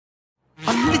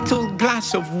little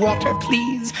glass of water,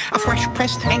 please. A fresh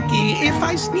pressed hanky if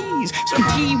I sneeze. Some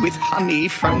tea with honey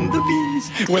from the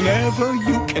bees. Whenever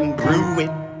you can brew it.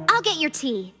 I'll get your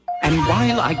tea. And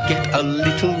while I get a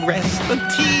little rest, a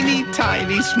teeny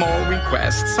tiny small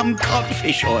request. Some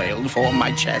codfish oil for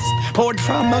my chest, poured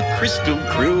from a crystal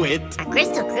cruet. A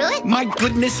crystal cruet? My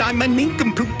goodness, I'm a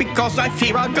nincompoop because I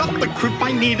fear I got the croup.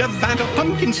 I need a vat of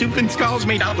pumpkin soup and skulls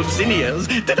made out of zinnias.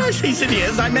 Did I say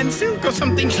zinnias? I meant silk or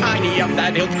something shiny of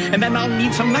that ilk. And then I'll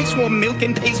need some nice warm milk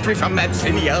and pastry from that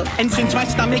zinnia. And since my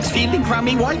stomach's feeling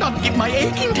crummy, why not give my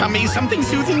aching tummy something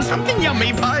soothing, something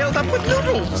yummy piled up with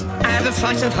noodles? Add a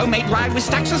slice of homemade rye with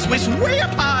stacks of Swiss way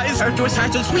up high. Served to a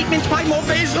side of sweet mince pie, more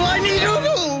basil, I need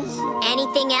noodles.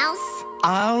 Anything else?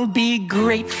 I'll be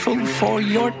grateful for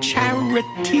your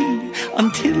charity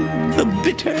until the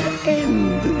bitter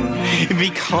end,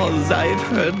 because I've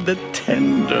heard that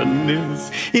tenderness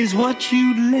is what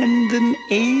you lend an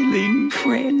ailing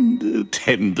friend.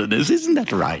 Tenderness, isn't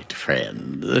that right,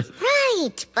 friend?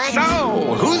 Right, but...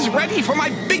 So, who's ready for my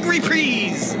big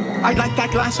reprise? I'd like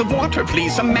that glass of water,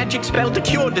 please. Some magic spell to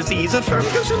cure disease. A firm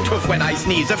goes into when I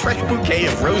sneeze. A fresh bouquet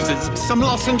of roses. Some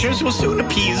lozenges will soon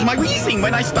appease my wheezing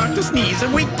when I start to sneeze. A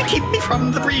wig to keep me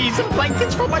from the breeze. And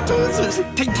blankets for my toes.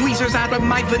 Take tweezers out of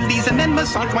my valise and then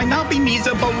massage my knobby knees.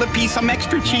 A bowl of peas, some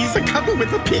extra cheese. A cuddle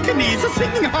with a Pekingese. A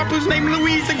singing harp whose name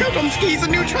Louise. A goat on skis. A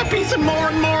new trapeze. And more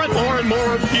and more and more and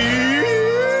more of these.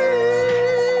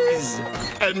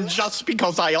 And just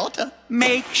because I oughta,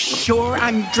 make sure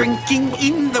I'm drinking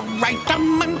in the right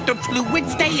amount of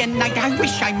fluids day and night. I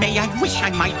wish I may, I wish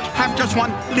I might have just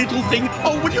one little thing.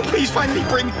 Oh, would you please finally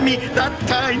bring me that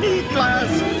tiny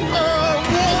glass of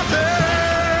water?